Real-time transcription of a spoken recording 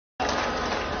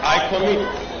I commit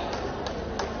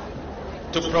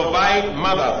to provide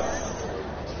mothers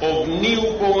of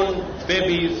newborn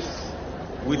babies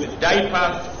with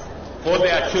diapers for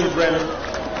their children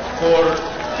for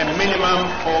a minimum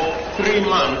of 3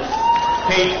 months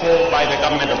paid for by the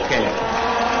government of Kenya.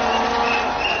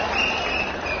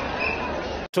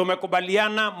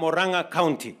 Tumekubaliana Murang'a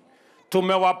County.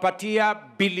 Tumewapatia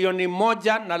bilioni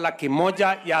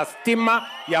 1.1 ya stima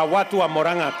ya watu wa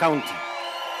Murang'a County.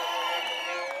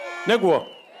 Neguo.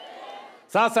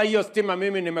 Sasa hiyo stima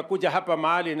mimi nimekuja hapa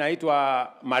mahali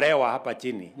inaitwa Marewa hapa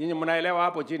chini. Nyinyi mnaelewa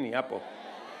hapo chini hapo.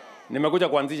 Nimekuja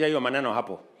kuanzisha hiyo maneno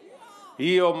hapo.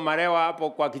 Hiyo Marewa hapo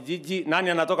kwa kijiji. Nani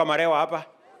anatoka Marewa hapa?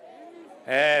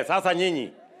 Sasa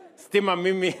nyinyi stima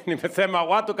mimi nimesema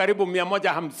watu karibu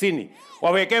 150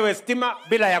 wawekewe stima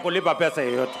bila ya kulipa pesa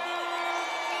yoyote.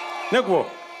 Neguo.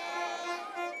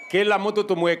 Kila mtu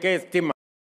tumwekee stima.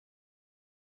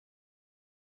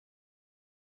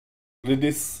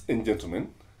 Ladies and gentlemen,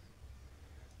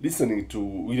 listening to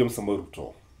William Samoei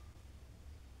Ruto,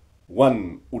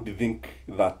 one would think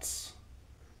that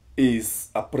is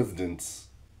a president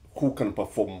who can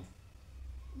perform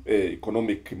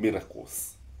economic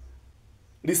miracles.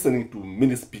 Listening to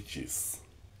many speeches,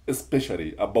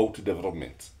 especially about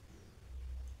development,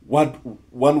 one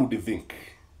would think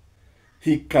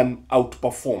he can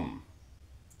outperform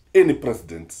any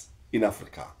president in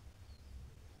Africa.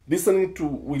 Listening to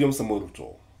William Samoei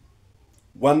Ruto,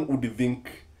 one would think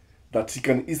that he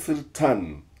can easily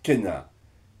turn Kenya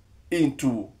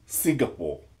into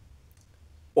Singapore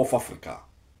of Africa.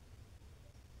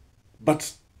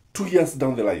 But 2 years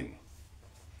down the line,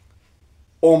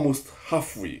 almost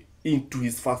halfway into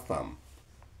his first term,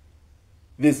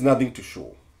 there's nothing to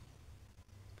show.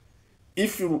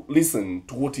 If you listen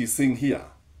to what he's saying here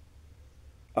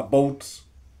about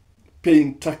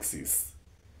paying taxes,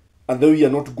 and then we are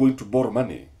not going to borrow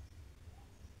money,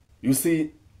 you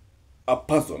see a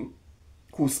person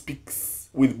who speaks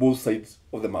with both sides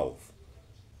of the mouth.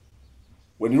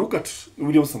 When you look at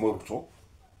William Samoei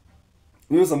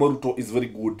Ruto is very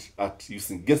good at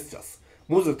using gestures.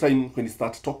 Most of the time when he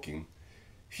starts talking,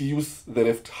 he uses the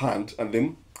left hand, and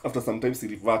then after sometimes he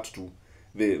reverts to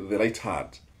the right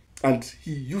hand. And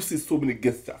he uses so many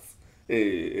gestures.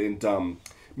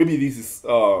 Maybe this is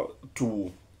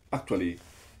to actually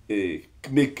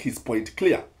make his point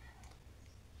clear.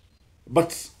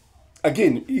 But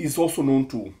again, he is also known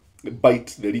to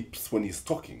bite the lips when he's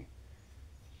talking.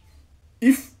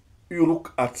 If you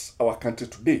look at our country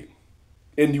today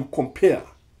and you compare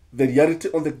the reality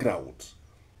on the ground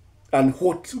and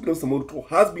what William Samoei Ruto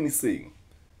has been saying,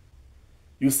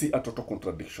 you see a total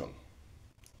contradiction.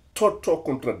 Total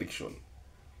contradiction.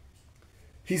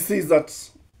 He says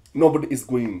that nobody is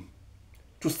going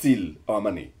to steal our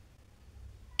money.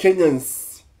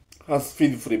 Kenyans has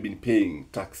faithfully been paying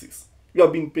taxes. We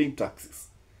have been paying taxes.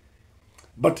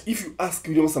 But if you ask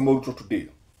William Samoei Ruto today,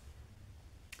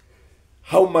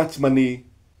 how much money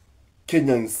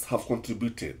Kenyans have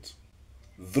contributed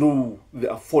through the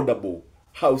affordable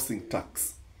housing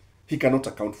tax, he cannot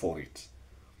account for it.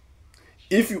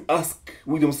 If you ask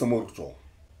William Samoei Ruto,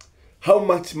 how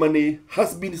much money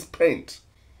has been spent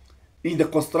in the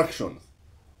construction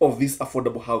of these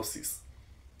affordable houses,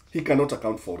 he cannot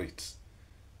account for it.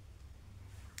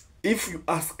 If you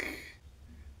ask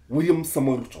William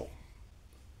Samoei Ruto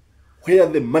where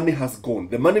the money has gone,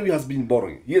 the money we has been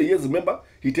borrowing. Yes, remember,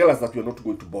 he tells us that we are not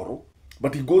going to borrow,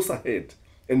 but he goes ahead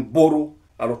and borrow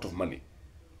a lot of money.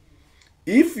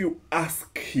 If you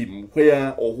ask him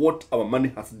where or what our money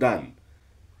has done,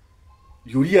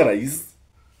 you realize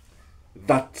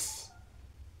that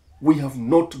we have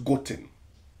not gotten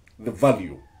the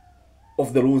value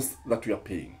of the loans that we are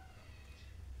paying.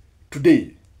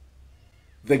 Today,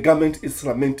 the government is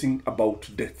lamenting about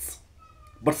debts.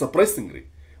 But surprisingly,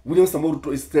 William Samoei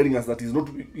Ruto is telling us that he's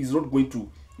not going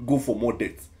to go for more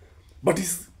debts. But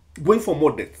he's going for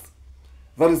more debts.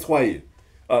 That is why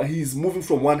he is moving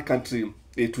from one country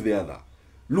to the other,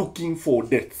 looking for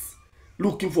debts,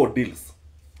 looking for deals.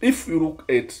 If you look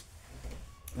at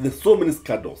the so many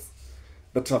scandals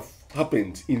that have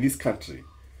happened in this country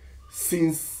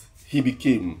since he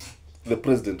became the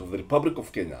president of the Republic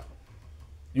of Kenya,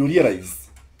 you realize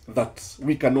that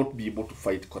we cannot be able to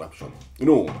fight corruption. You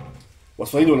know,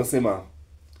 Waswahili wanasema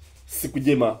siku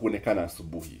njema huonekana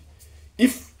asubuhi.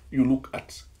 If you look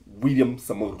at William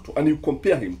Samoei Ruto and you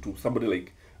compare him to somebody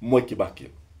like Mwau Kibaki,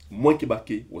 Mwau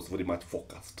Kibaki was very much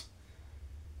focused.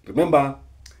 Remember,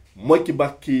 Mwau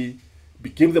Kibaki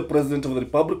became the president of the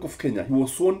Republic of Kenya. He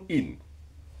was sworn in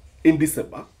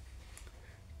December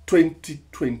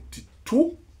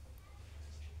 2002.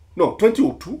 No,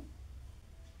 2002.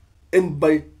 And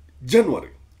by January,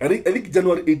 I think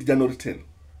January 8, January 10,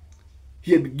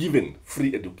 he had given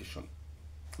free education.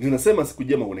 Ninasema siku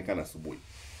njema huonekana asubuhi.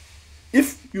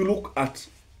 If you look at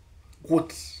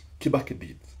what Kibaki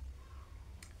did,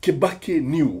 Kibaki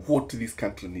knew what this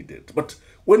country needed. But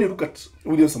when you look at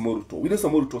William Samoei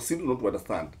Ruto seemed not to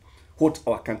understand what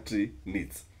our country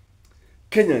needs.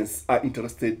 Kenyans are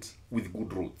interested with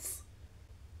good roads.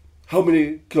 How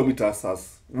many kilometers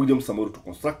has William Samoei Ruto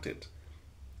constructed?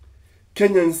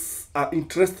 Kenyans are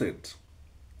interested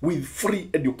with free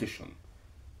education.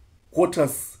 What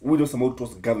has William Samoei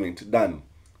Ruto's government done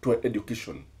to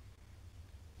education?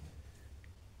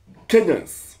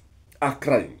 Kenyans are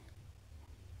crying,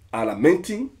 are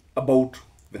lamenting about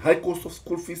the high cost of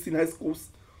school fees in high schools,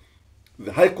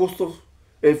 the high cost of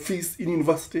fees in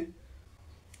university,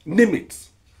 name it.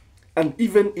 And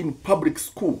even in public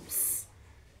schools,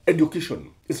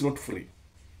 education is not free.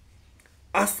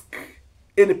 Ask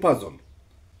any person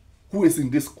who is in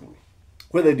this school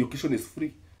whether education is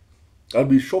free. I'll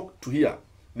be shocked to hear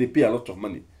they pay a lot of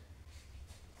money.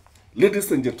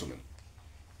 Ladies and gentlemen,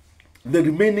 the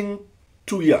remaining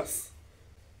 2 years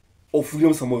of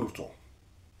William Samoei Ruto,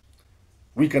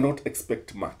 we cannot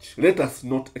expect much. Let us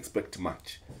not expect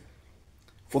much.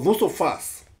 For those of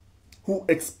us who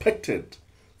expected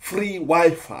free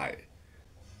Wi-Fi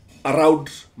around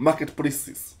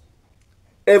marketplaces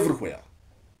everywhere,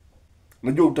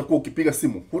 najua utakuwa ukipiga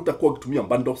simu, hutakuwa ukitumia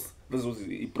bundles. That's what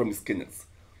he promised Kenyans.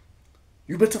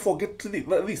 You better forget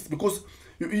this, because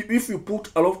if you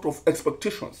put a lot of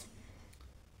expectations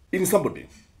in somebody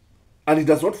and he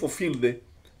does not fulfill the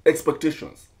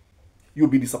expectations, you'll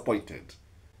be disappointed.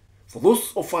 For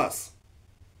those of us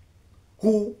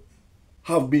who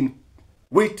have been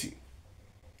waiting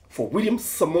for William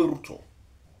Samoei Ruto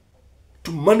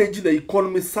to manage the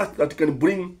economy such that it can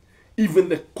bring even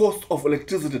the cost of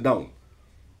electricity down,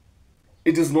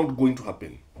 it is not going to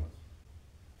happen.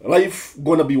 Life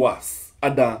gonna be worse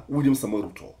under William Samoei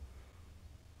Ruto.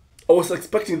 I was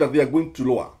expecting that they are going to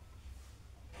lower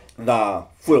the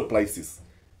fuel prices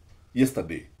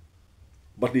yesterday,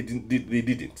 but they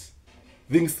didn't.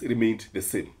 Things remained the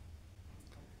same.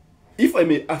 If I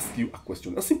may ask you a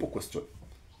question, a simple question.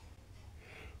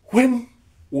 When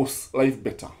was life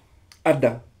better?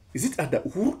 Is it under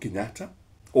Uhuru Kenyatta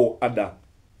or under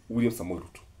William Samoei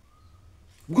Ruto?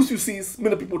 Because you see,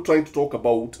 many people trying to talk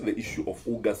about the issue of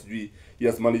Uga. He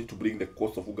has managed to bring the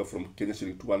cost of Uga from Kenya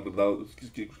shilling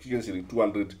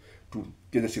 200 to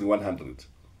Kenya shilling 100.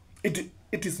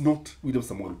 It is not William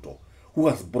Samoei Ruto who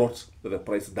has brought the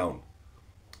price down.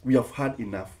 We have had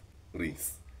enough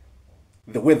rains.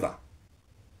 The weather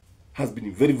has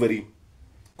been very, very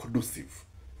conducive.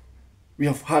 We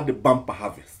have had a bumper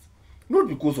harvest. Not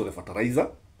because of the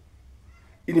fertilizer.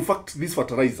 In fact, this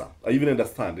fertilizer, I even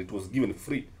understand, it was given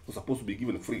free. It was supposed to be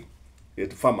given free to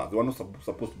farmers. They were not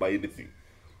supposed to buy anything,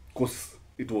 because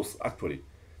it was actually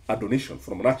a donation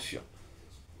from Russia.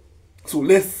 So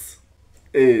let's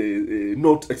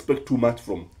not expect too much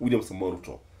from William Samoei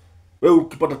Ruto. Wewe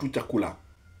ukipata tu chakula,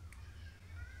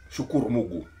 shukuru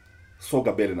Mungu,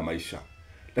 soga mbele na maisha.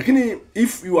 Lakini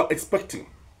if you are expecting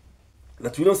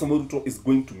that William Samoei Ruto is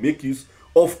going to make use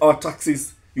of our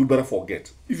taxes, you better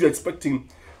forget. If you're expecting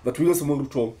that William Samoei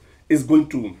Ruto is going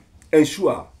to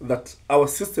ensure that our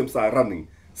systems are running,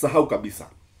 sahau kabisa.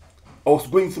 I was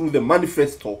going through the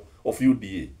manifesto of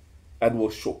UDA and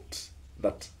was shocked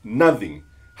that nothing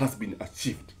has been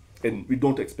achieved, and we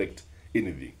don't expect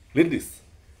anything. Ladies,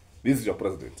 this is your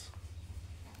president.